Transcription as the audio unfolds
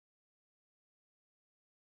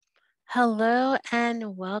Hello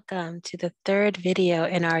and welcome to the third video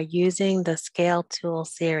in our Using the Scale Tool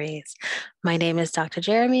series. My name is Dr.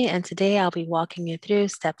 Jeremy, and today I'll be walking you through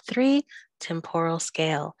step 3, temporal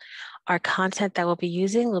scale. Our content that we'll be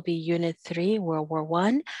using will be Unit 3, World War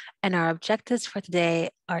I, and our objectives for today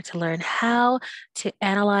are to learn how to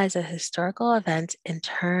analyze a historical event in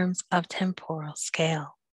terms of temporal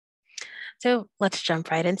scale. So let's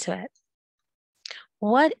jump right into it.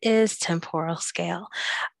 What is temporal scale?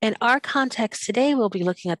 In our context today, we'll be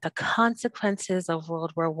looking at the consequences of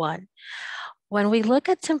World War I. When we look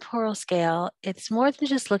at temporal scale, it's more than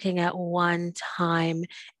just looking at one time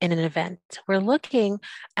in an event. We're looking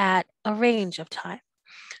at a range of time.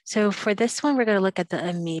 So for this one, we're going to look at the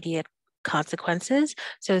immediate consequences.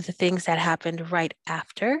 So the things that happened right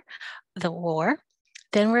after the war.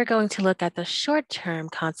 Then we're going to look at the short-term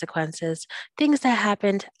consequences, things that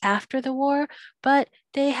happened after the war, but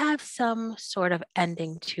they have some sort of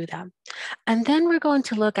ending to them. And then we're going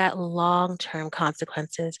to look at long-term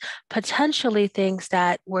consequences, potentially things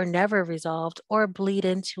that were never resolved or bleed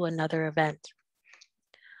into another event.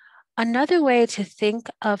 Another way to think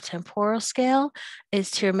of temporal scale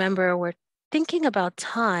is to remember we're thinking about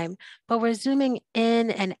time, but we're zooming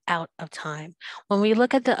in and out of time. When we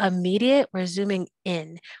look at the immediate, we're zooming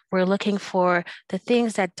in. We're looking for the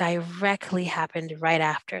things that directly happened right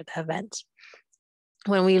after the event.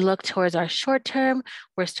 When we look towards our short term,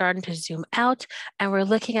 we're starting to zoom out and we're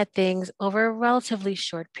looking at things over a relatively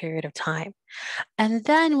short period of time. And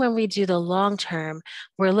then when we do the long term,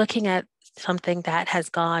 we're looking at something that has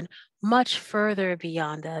gone much further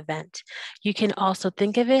beyond the event. You can also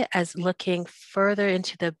think of it as looking further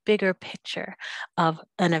into the bigger picture of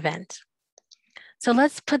an event. So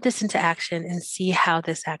let's put this into action and see how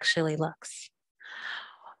this actually looks.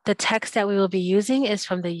 The text that we will be using is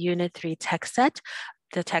from the Unit 3 text set.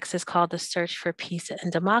 The text is called The Search for Peace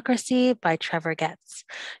and Democracy by Trevor Getz.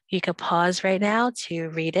 You can pause right now to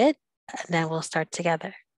read it, and then we'll start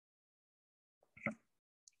together.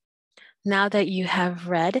 Now that you have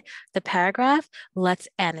read the paragraph, let's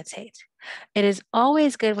annotate. It is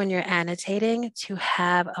always good when you're annotating to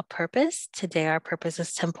have a purpose. Today, our purpose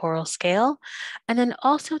is temporal scale, and then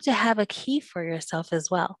also to have a key for yourself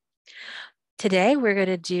as well. Today, we're going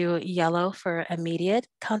to do yellow for immediate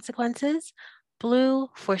consequences, blue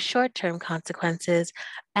for short-term consequences,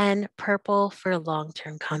 and purple for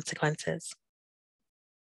long-term consequences.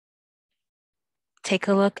 Take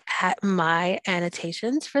a look at my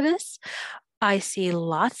annotations for this. I see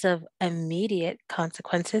lots of immediate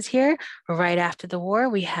consequences here. Right after the war,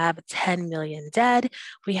 we have 10 million dead.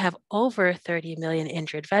 We have over 30 million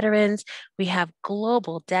injured veterans. We have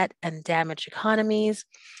global debt and damaged economies.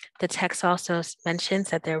 The text also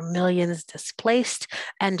mentions that there are millions displaced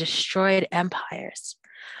and destroyed empires.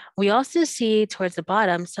 We also see towards the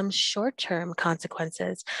bottom some short-term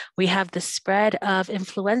consequences. We have the spread of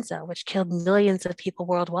influenza, which killed millions of people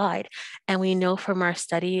worldwide. And we know from our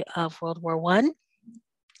study of World War I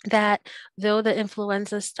that though the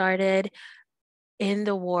influenza started in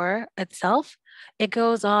the war itself, it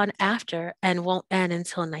goes on after and won't end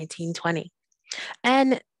until 1920.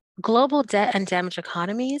 And global debt and damaged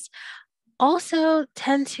economies also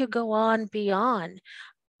tend to go on beyond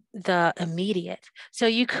the immediate. So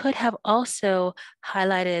you could have also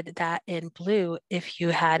highlighted that in blue if you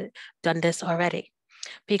had done this already,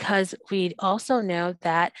 because we also know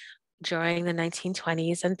that during the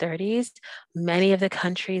 1920s and 30s, many of the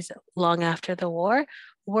countries long after the war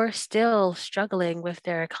were still struggling with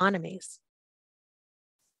their economies.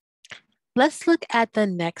 Let's look at the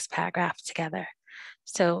next paragraph together.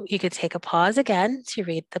 So you could take a pause again to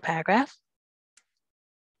read the paragraph.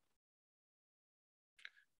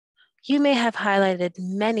 You may have highlighted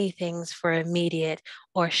many things for immediate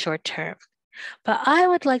or short term, but I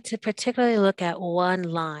would like to particularly look at one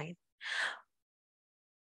line.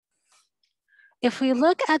 If we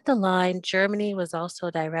look at the line, Germany was also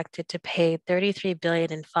directed to pay 33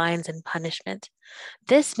 billion in fines and punishment.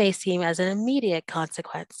 This may seem as an immediate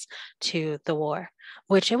consequence to the war,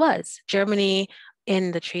 which it was. Germany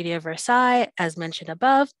in the Treaty of Versailles, as mentioned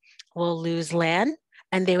above, will lose land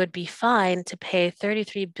and they would be fined to pay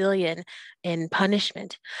 33 billion in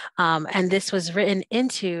punishment. And this was written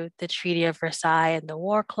into the Treaty of Versailles and the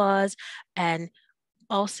war clause, and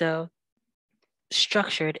also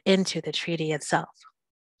structured into the treaty itself.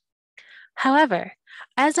 However,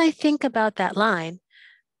 as I think about that line,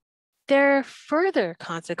 there are further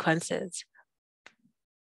consequences.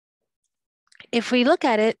 If we look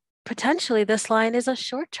at it, potentially this line is a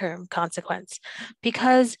short-term consequence,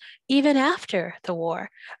 because even after the war,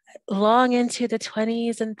 long into the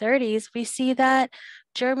 20s and 30s, we see that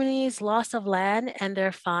Germany's loss of land and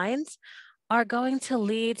their fines are going to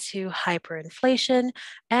lead to hyperinflation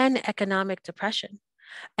and economic depression.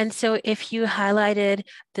 And so if you highlighted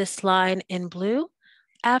this line in blue,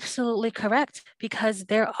 absolutely correct, because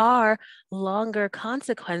there are longer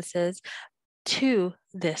consequences to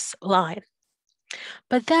this line.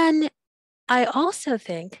 But then I also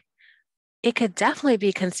think it could definitely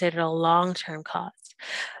be considered a long-term cause.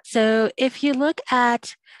 So if you look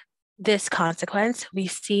at this consequence, we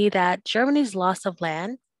see that Germany's loss of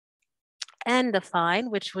land and the fine,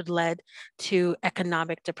 which would lead to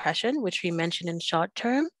economic depression, which we mentioned in short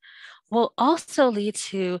term, will also lead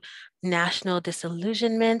to national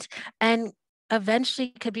disillusionment and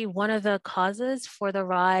eventually could be one of the causes for the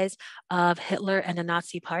rise of Hitler and the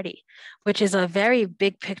Nazi Party, which is a very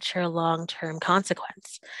big picture, long-term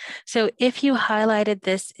consequence. So if you highlighted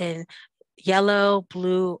this in yellow,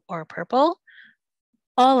 blue, or purple,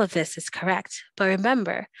 all of this is correct. But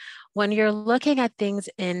remember, when you're looking at things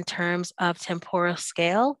in terms of temporal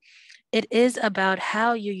scale, it is about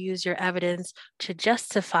how you use your evidence to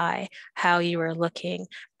justify how you are looking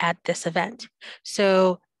at this event.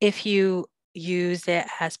 So if you use it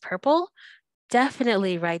as purple,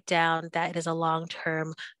 definitely write down that it is a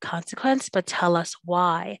long-term consequence, but tell us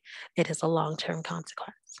why it is a long-term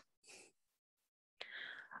consequence.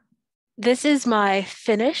 This is my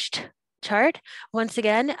finished chart. Once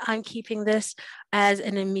again, I'm keeping this as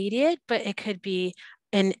an immediate, but it could be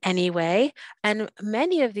in any way. And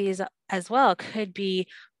many of these as well could be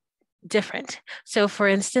different. So for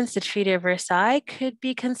instance, the Treaty of Versailles could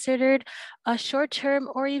be considered a short-term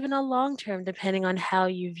or even a long-term, depending on how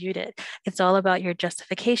you viewed it. It's all about your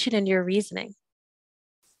justification and your reasoning.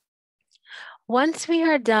 Once we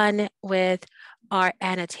are done with our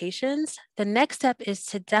annotations, the next step is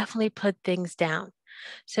to definitely put things down.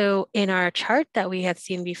 So in our chart that we had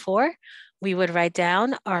seen before, we would write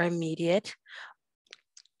down our immediate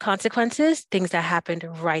consequences, things that happened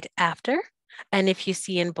right after. And if you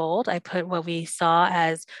see in bold, I put what we saw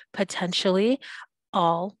as potentially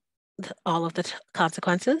all of the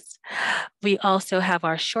consequences. We also have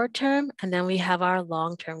our short term, and then we have our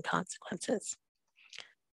long term consequences.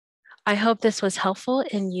 I hope this was helpful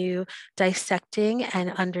in you dissecting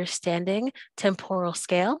and understanding temporal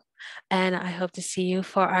scale. And I hope to see you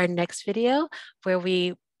for our next video where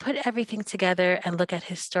we put everything together and look at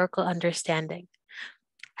historical understanding.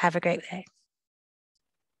 Have a great day.